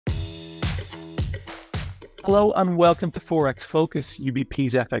Hello and welcome to Forex Focus,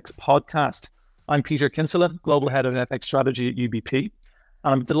 UBP's FX podcast. I'm Peter Kinsella, Global Head of FX Strategy at UBP,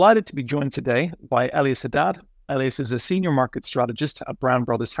 and I'm delighted to be joined today by Elias Haddad. Elias is a Senior Market Strategist at Brown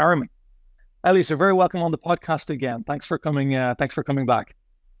Brothers Harriman. Elias, you're very welcome on the podcast again. Thanks for coming back.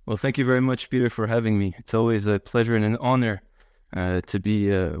 Well, thank you very much, Peter, for having me. It's always a pleasure and an honor to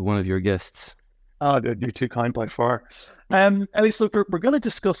be one of your guests. Oh, you're too kind by far. Elias, look, we're going to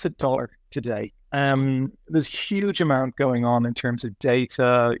discuss the dollar today. There's a huge amount going on in terms of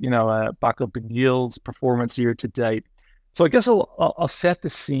data, backup in yields, performance year to date. So I guess I'll set the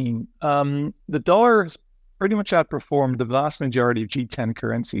scene. The dollar has pretty much outperformed the vast majority of G10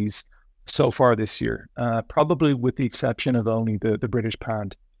 currencies so far this year, probably with the exception of only the British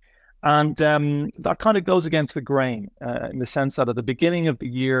pound. And that kind of goes against the grain in the sense that at the beginning of the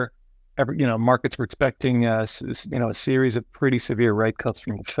year, markets were expecting a series of pretty severe rate cuts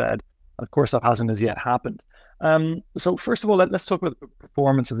from the Fed. Of course, that hasn't as yet happened. So first of all, let's talk about the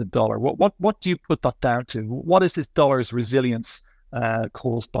performance of the dollar. What do you put that down to? What is this dollar's resilience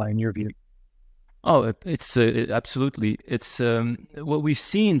caused by, in your view? Oh, it's absolutely. It's what we've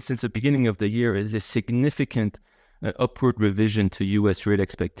seen since the beginning of the year is a significant upward revision to U.S. rate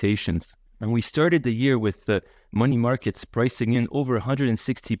expectations. And we started the year with money markets pricing in over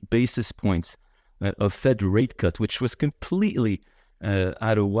 160 basis points of Fed rate cut, which was completely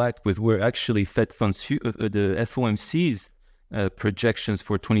out of whack with where actually Fed funds, the FOMC's projections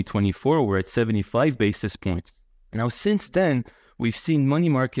for 2024 were at 75 basis points. Now, since then, we've seen money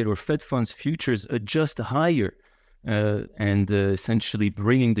market or Fed funds futures adjust higher and essentially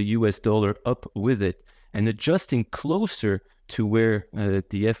bringing the US dollar up with it and adjusting closer to where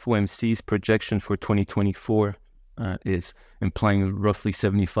the FOMC's projection for 2024 is, implying roughly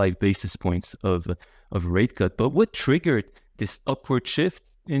 75 basis points of rate cut. But what triggered this upward shift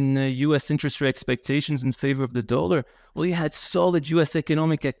in U.S. interest rate expectations in favor of the dollar? Well, you had solid U.S.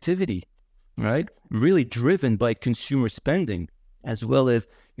 economic activity, right? Really driven by consumer spending, as well as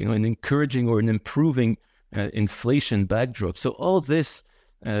an encouraging or an improving inflation backdrop. So all this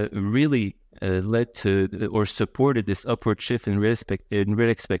really led to or supported this upward shift in rate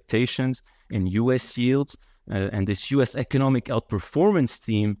expectations in U.S. yields, and this U.S. economic outperformance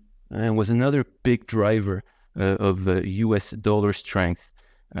theme was another big driver of U.S. dollar strength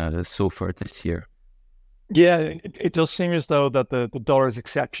so far this year. Yeah, it does seem as though that the dollar's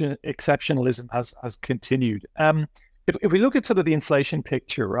exceptionalism has continued. If we look at sort of the inflation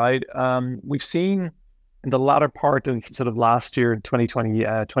picture, right, we've seen in the latter part of sort of last year,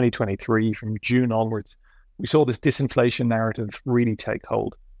 2023, from June onwards, we saw this disinflation narrative really take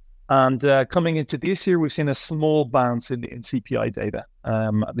hold. And coming into this year, we've seen a small bounce in CPI data,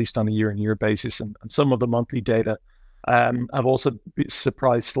 at least on a year-on-year basis. And some of the monthly data have also been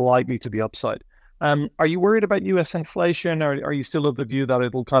surprised slightly to the upside. Are you worried about US inflation, or are you still of the view that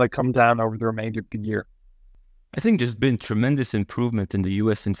it'll kind of come down over the remainder of the year? I think there's been tremendous improvement in the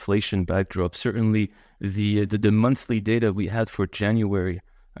U.S. inflation backdrop. Certainly, the monthly data we had for January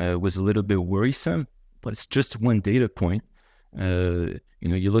was a little bit worrisome, but it's just one data point.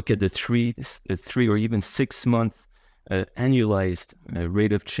 You look at the three or even 6 month annualized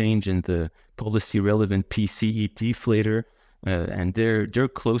rate of change in the policy relevant PCE deflator, and they're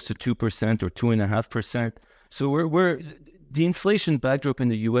close to 2% or 2.5%. So we're the inflation backdrop in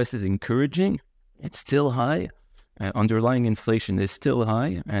the U.S. is encouraging. It's still high. Underlying inflation is still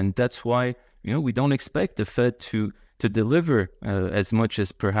high, and that's why we don't expect the Fed to deliver as much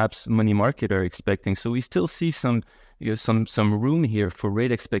as perhaps money market are expecting. So we still see some room here for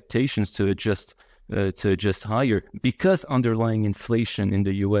rate expectations to adjust higher because underlying inflation in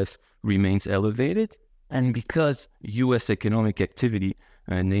the U.S. remains elevated, and because U.S. economic activity,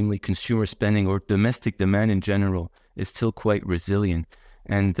 namely consumer spending or domestic demand in general, is still quite resilient.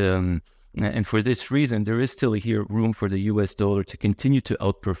 And for this reason, there is still here room for the U.S. dollar to continue to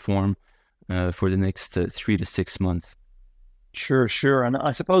outperform for the next 3 to 6 months. Sure. And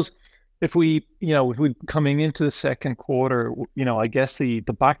I suppose if we coming into the second quarter, I guess the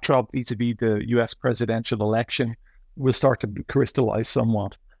backdrop vis-a-vis the U.S. presidential election will start to crystallize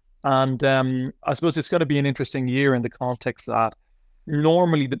somewhat. And I suppose it's going to be an interesting year in the context that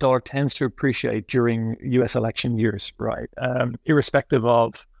normally the dollar tends to appreciate during U.S. election years, right? Irrespective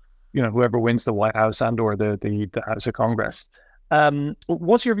of whoever wins the White House and or the House of Congress.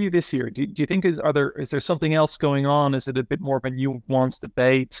 What's your view this year? Do you think is there something else going on? Is it a bit more of a nuanced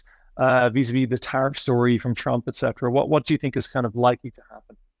debate vis-a-vis the tariff story from Trump, etc.? What do you think is kind of likely to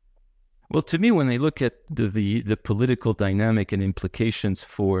happen? Well, to me, when I look at the political dynamic and implications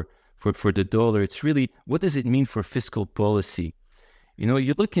for the dollar, it's really, what does it mean for fiscal policy?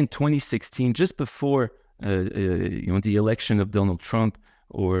 You look in 2016, just before the election of Donald Trump,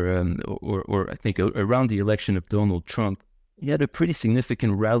 or I think around the election of Donald Trump, you had a pretty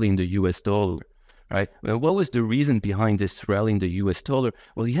significant rally in the U.S. dollar, right? Well, what was the reason behind this rally in the U.S. dollar?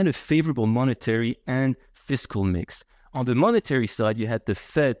 Well, you had a favorable monetary and fiscal mix. On the monetary side, you had the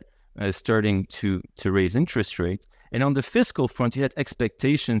Fed starting to raise interest rates, and on the fiscal front, you had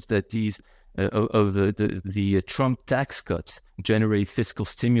expectations that these of the Trump tax cuts generate fiscal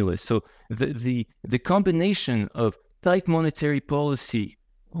stimulus. So the combination of tight monetary policy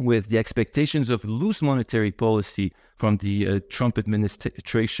with the expectations of loose monetary policy from the Trump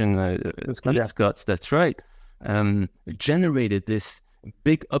administration tax cuts, that's right, generated this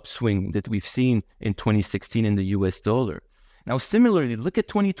big upswing that we've seen in 2016 in the US dollar. Now, similarly, look at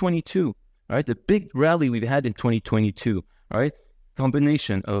 2022, right? The big rally we've had in 2022, right?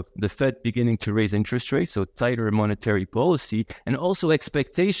 Combination of the Fed beginning to raise interest rates, so tighter monetary policy, and also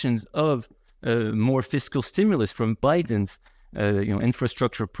expectations of more fiscal stimulus from Biden's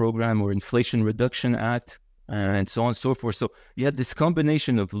infrastructure program or Inflation Reduction Act, and so on and so forth. So you had this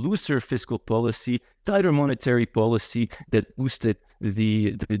combination of looser fiscal policy, tighter monetary policy that boosted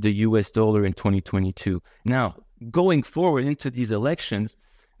the US dollar in 2022. Now, going forward into these elections,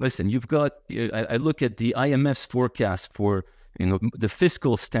 listen, you've got, I look at the IMF's forecast for the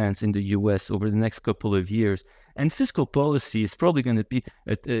fiscal stance in the U.S. over the next couple of years, and fiscal policy is probably going to be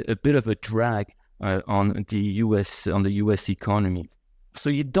a bit of a drag on the U.S. economy. So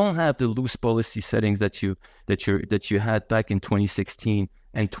you don't have the loose policy settings that you had back in 2016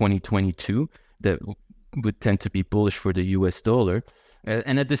 and 2022 that would tend to be bullish for the U.S. dollar,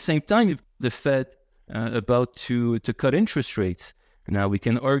 and at the same time, the Fed about to cut interest rates. Now, we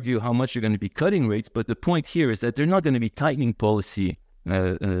can argue how much you're going to be cutting rates, but the point here is that they're not going to be tightening policy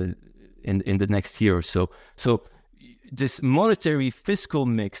in the next year or so. So this monetary fiscal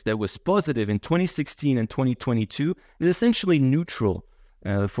mix that was positive in 2016 and 2022 is essentially neutral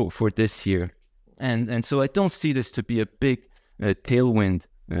for this year. And so I don't see this to be a big tailwind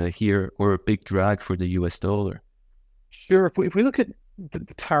here or a big drag for the US dollar. Sure. If we look at the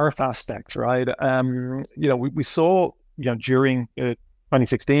tariff aspects, right? We saw, during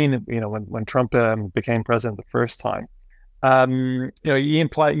 2016, when Trump became president the first time, he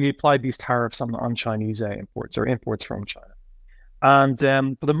applied these tariffs on Chinese imports or imports from China, and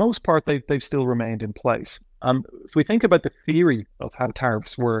for the most part, they've still remained in place. If we think about the theory of how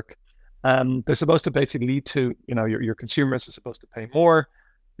tariffs work, they're supposed to basically lead to, your consumers are supposed to pay more.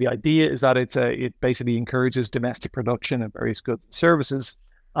 The idea is that it basically encourages domestic production of various goods and services,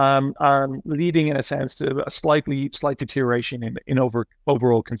 leading in a sense to a slight deterioration in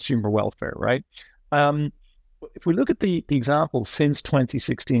overall consumer welfare, right? If we look at the example since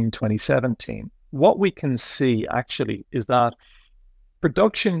 2016, 2017, what we can see actually is that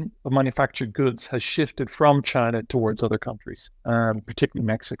production of manufactured goods has shifted from China towards other countries, particularly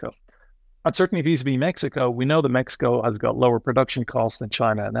Mexico. And certainly vis-a-vis Mexico, we know that Mexico has got lower production costs than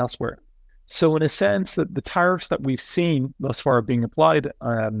China and elsewhere. So in a sense, that the tariffs that we've seen thus far being applied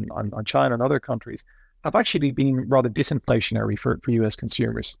on China and other countries have actually been rather disinflationary for US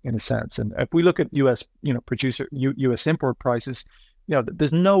consumers in a sense. And if we look at US, US import prices,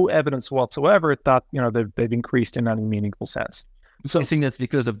 there's no evidence whatsoever that, they've increased in any meaningful sense. So I think that's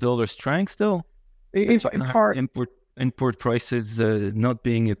because of dollar strength, though. In part, import prices not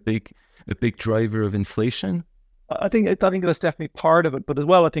being a big driver of inflation. I think that's definitely part of it, but as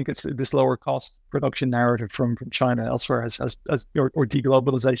well, I think it's this lower cost production narrative from China elsewhere or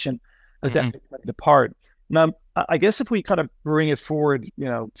deglobalization has definitely played a part. Now, I guess if we kind of bring it forward,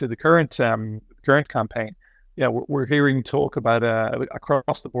 to the current campaign, we're hearing talk about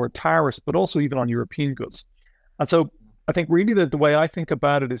across the board tariffs, but also even on European goods. And so I think really the way I think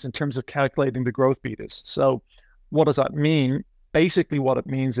about it is in terms of calculating the growth betas. So what does that mean? Basically, what it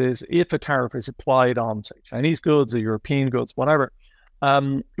means is if a tariff is applied on, say, Chinese goods or European goods, whatever,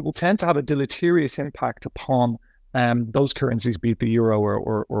 it will tend to have a deleterious impact upon those currencies, be it the euro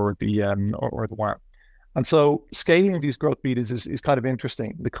or the yuan. And so scaling these growth betas is kind of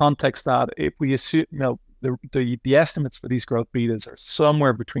interesting. The context that if we assume, the estimates for these growth betas are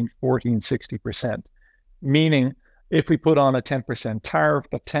somewhere between 40 and 60%, meaning if we put on a 10% tariff,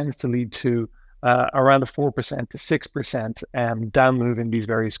 that tends to lead to around a 4% to 6% down move in these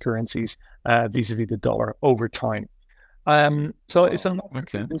various currencies vis-a-vis the dollar over time. This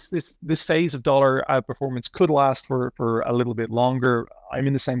phase of dollar outperformance could last for a little bit longer. I'm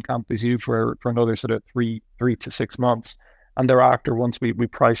in the same camp as you for another sort of three to 6 months, and thereafter, once we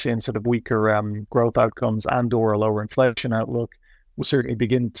price in sort of weaker growth outcomes and or a lower inflation outlook, we'll certainly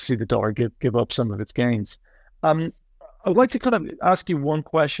begin to see the dollar give up some of its gains. I would like to kind of ask you one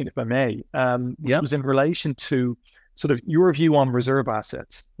question, if I may, which Yeah. was in relation to sort of your view on reserve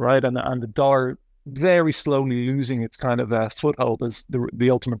assets, right? And the dollar very slowly losing its kind of foothold as the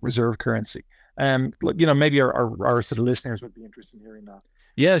ultimate reserve currency. Maybe our sort of listeners would be interested in hearing that.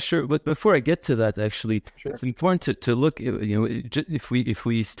 Yeah, sure. But before I get to that, actually, Sure. it's important to look. If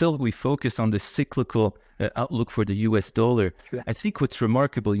we focus on the cyclical outlook for the U.S. dollar, Sure. I think what's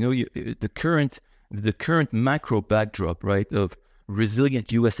remarkable, the current macro backdrop, right, of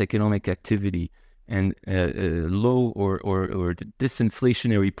resilient U.S. economic activity and low or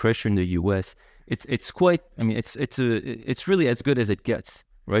disinflationary pressure in the U.S. It's quite. I mean, it's really as good as it gets,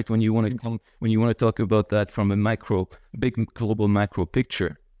 right? When you want to talk about that from a big global macro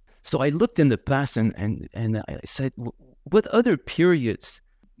picture. So I looked in the past and I said, what other periods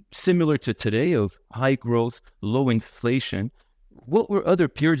similar to today of high growth, low inflation, what were other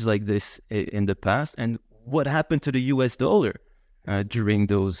periods like this in the past, and what happened to the U.S. dollar during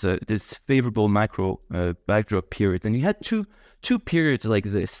those this favorable macro backdrop period? And you had two periods like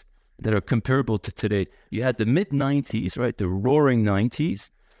this that are comparable to today. You had the mid-90s, right, the roaring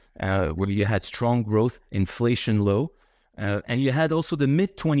 90s, where you had strong growth, inflation low, and you had also the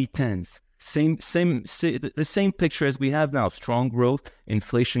mid-2010s, the same picture as we have now, strong growth,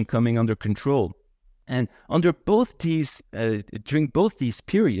 inflation coming under control. And under during both these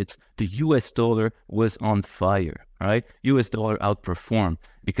periods, the U.S. dollar was on fire, right? U.S. dollar outperformed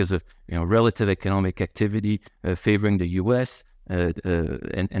because of relative economic activity favoring the U.S.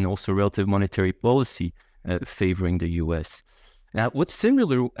 And also relative monetary policy favoring the U.S. Now, what's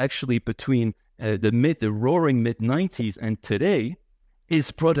similar actually between the roaring mid-90s and today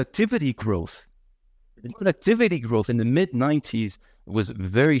is productivity growth. Productivity growth in the mid-90s was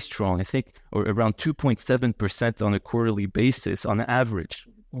very strong, I think, or around 2.7% on a quarterly basis on average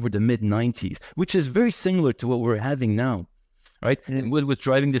over the mid-90s, which is very similar to what we're having now, right? And what was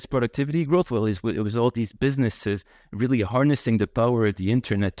driving this productivity growth? Well, it was all these businesses really harnessing the power of the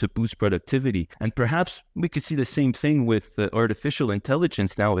internet to boost productivity. And perhaps we could see the same thing with artificial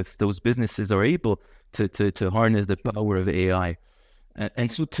intelligence now, if those businesses are able to harness the power of AI.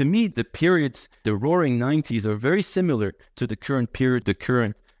 And so to me, the roaring 90s are very similar to the current period, the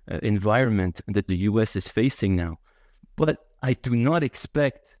current environment that the U.S. is facing now. But I do not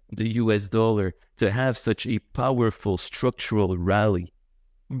expect the U.S. dollar to have such a powerful structural rally,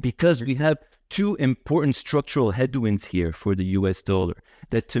 because we have two important structural headwinds here for the U.S. dollar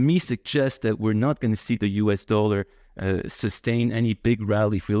that to me suggest that we're not going to see the U.S. dollar sustain any big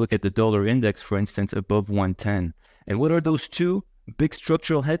rally. If we look at the dollar index, for instance, above 110. And what are those two big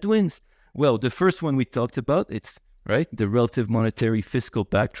structural headwinds? Well, the first one we talked about, it's right, the relative monetary fiscal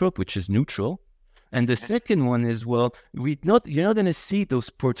backdrop, which is neutral. And the second one is, well, you're not going to see those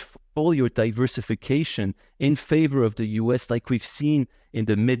portfolio diversification in favor of the U.S. like we've seen in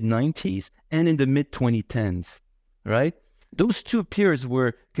the mid-90s and in the mid-2010s, right? Those two periods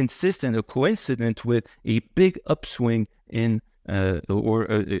were consistent or coincident with a big upswing in or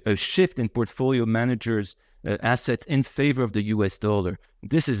a shift in portfolio managers' assets in favor of the U.S. dollar.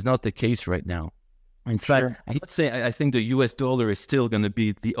 This is not the case right now. In fact, I'm not saying I think the U.S. dollar is still going to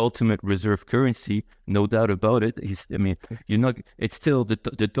be the ultimate reserve currency, no doubt about it. It's still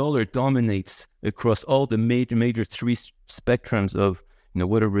the dollar dominates across all the major three spectrums of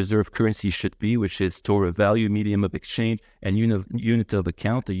what a reserve currency should be, which is store of value, medium of exchange, and unit of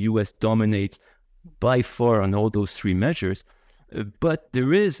account. The U.S. dominates by far on all those three measures, but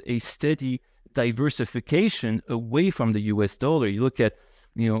there is a steady diversification away from the U.S. dollar. You look at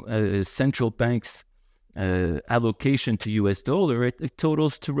central banks' allocation to U.S. dollar, it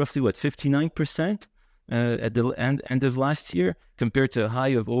totals to roughly 59% at the end of last year, compared to a high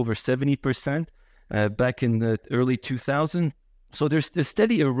of over 70% back in the early 2000s. So there's a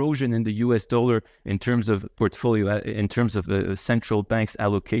steady erosion in the U.S. dollar in terms of portfolio, in terms of central banks'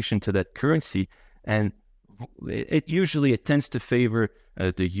 allocation to that currency, and it tends to favor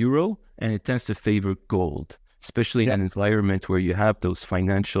the euro, and it tends to favor gold, especially in an environment where you have those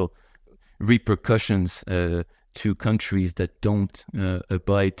financial repercussions to countries that don't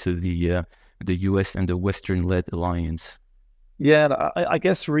abide to the U.S. and the Western-led alliance. Yeah, I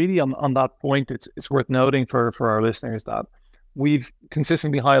guess really on that point, it's worth noting for our listeners that we've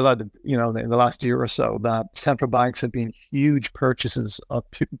consistently highlighted, in the last year or so, that central banks have been huge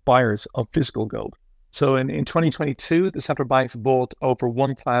buyers of physical gold. So in 2022, the central banks bought over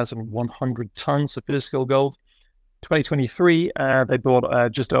 1,100 tons of physical gold. 2023, they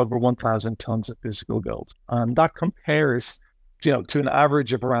bought just over 1,000 tons of physical gold. And that compares, to an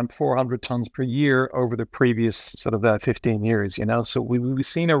average of around 400 tons per year over the previous sort of 15 years, So we've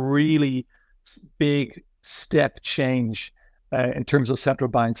seen a really big step change in terms of central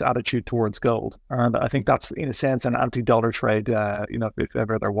banks' attitude towards gold. And I think that's, in a sense, an anti-dollar trade, if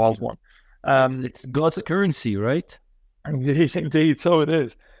ever there was one. It's God's currency, right? Indeed, so it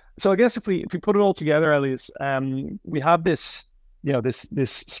is. So I guess if we put it all together, Elias, we have this,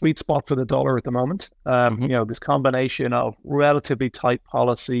 this sweet spot for the dollar at the moment. This combination of relatively tight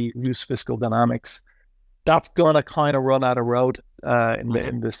policy, loose fiscal dynamics, that's going to kind of run out of road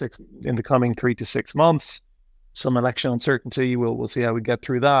in the coming 3 to 6 months. Some election uncertainty. We'll see how we get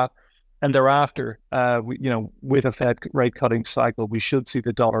through that, and thereafter, with a Fed rate cutting cycle, we should see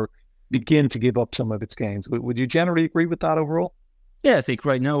the dollar begin to give up some of its gains. Would you generally agree with that overall? Yeah, I think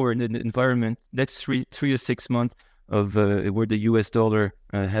right now we're in an environment next 3 to 6 months of where the US dollar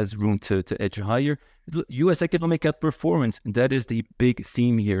has room to edge higher. US economic outperformance, that is the big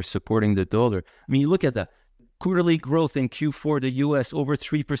theme here supporting the dollar. I mean, you look at that quarterly growth in Q4, the US over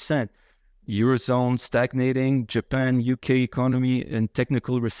 3%, Eurozone stagnating, Japan, UK economy in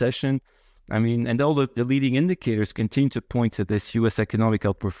technical recession. I mean, and all the leading indicators continue to point to this U.S. economic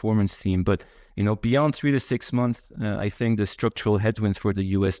outperformance theme. But, beyond 3 to 6 months, I think the structural headwinds for the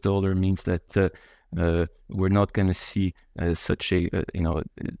U.S. dollar means that we're not going to see such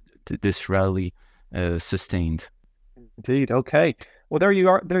this rally sustained. Indeed. Okay. Well, there you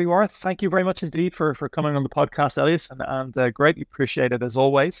are. Thank you very much indeed for coming on the podcast, Elias, and greatly appreciate it as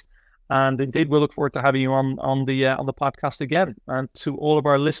always. And indeed, we'll look forward to having you on the podcast again. And to all of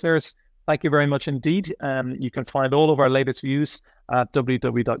our listeners, thank you very much indeed. You can find all of our latest views at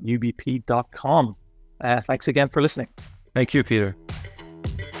www.ubp.com. Thanks again for listening. Thank you, Peter.